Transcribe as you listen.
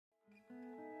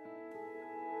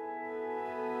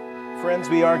Friends,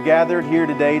 we are gathered here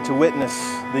today to witness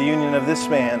the union of this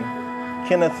man,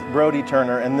 Kenneth Brody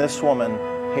Turner, and this woman,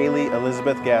 Halee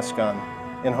Elizabeth Gascon,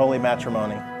 in holy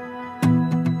matrimony.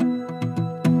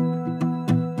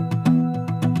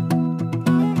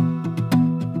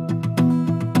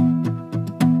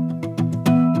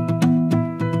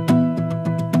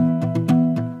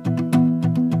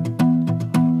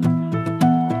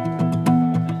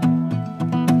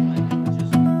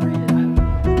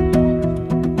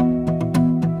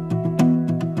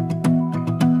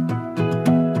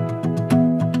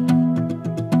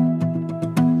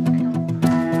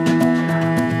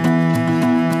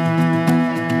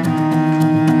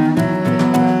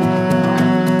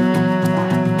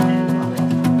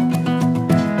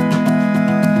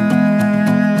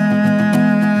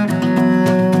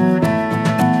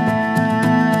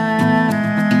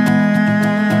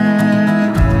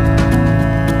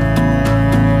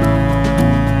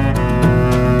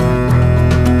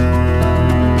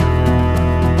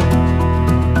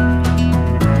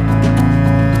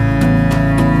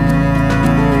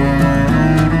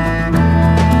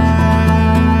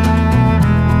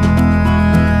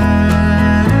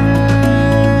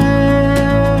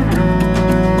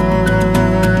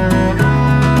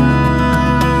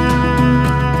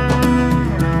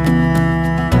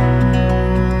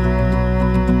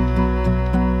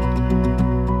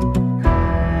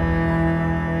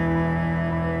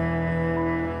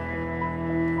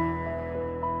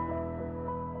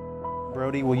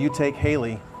 Brody, will you take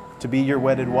Halee to be your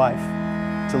wedded wife,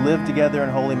 to live together in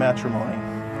holy matrimony?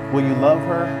 Will you love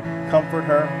her, comfort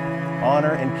her,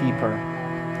 honor and keep her,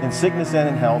 in sickness and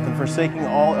in health, and forsaking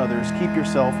all others, keep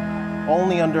yourself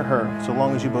only unto her, so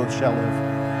long as you both shall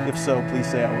live? If so, please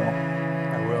say, I will.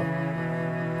 I will.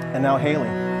 And now,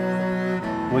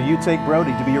 Halee, will you take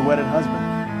Brody to be your wedded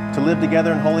husband, to live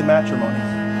together in holy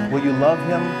matrimony? Will you love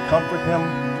him, comfort him,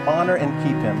 honor and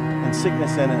keep him, in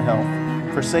sickness and in health,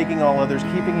 forsaking all others,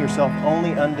 keeping yourself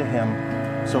only unto him,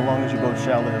 so long as you both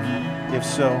shall live? If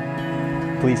so,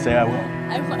 please say, I will.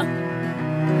 I will.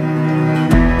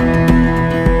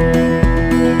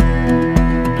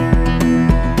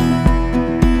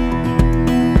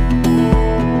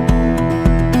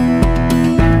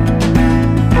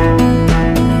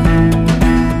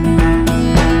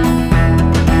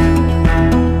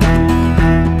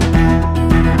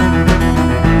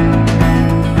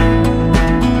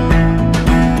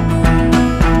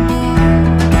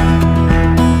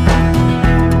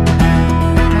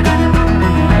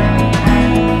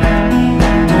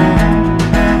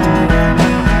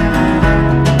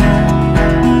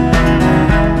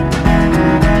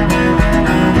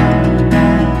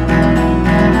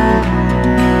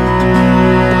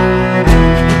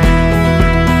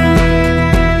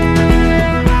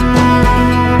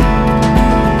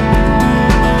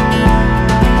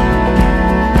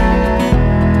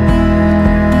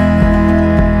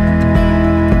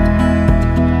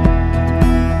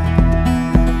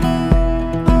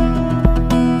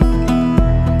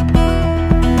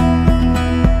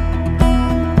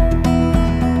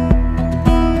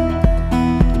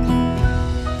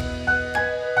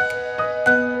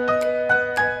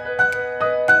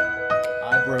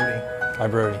 I,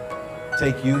 Brody,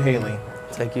 take you, Halee,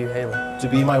 take you, Halee, to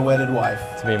be my wedded wife,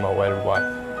 to be my wedded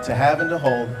wife, to have and to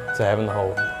hold,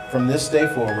 from this day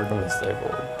forward,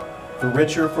 for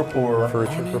richer, for poorer,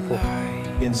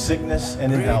 in sickness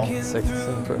and in health,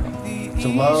 to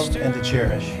love and to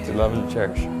cherish,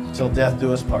 till death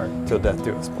do us part.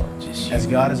 As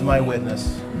God is my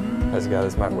witness,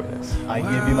 I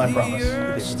give you my promise.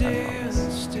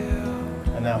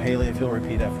 And now, Halee, if you'll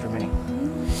repeat after me.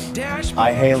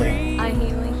 I, Halee,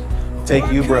 take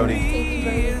you,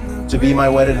 Brody, to be my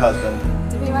wedded husband,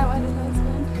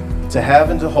 to have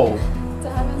and to hold,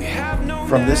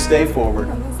 from this day forward,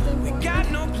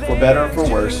 for better or for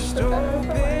worse,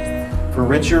 for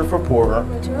richer or for poorer,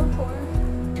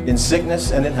 in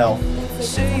sickness and in health,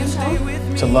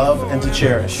 to love and to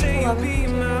cherish,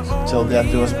 till death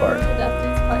do us part.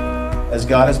 As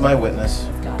God is my witness,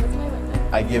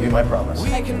 I give you my promise.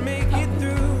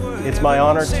 It's my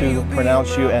honor to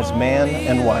pronounce you as man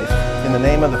and wife. In the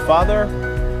name of the Father,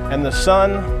 and the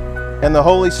Son, and the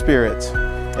Holy Spirit.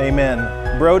 Amen.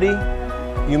 Brody,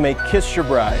 you may kiss your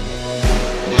bride.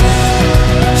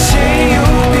 Say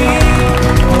you'll be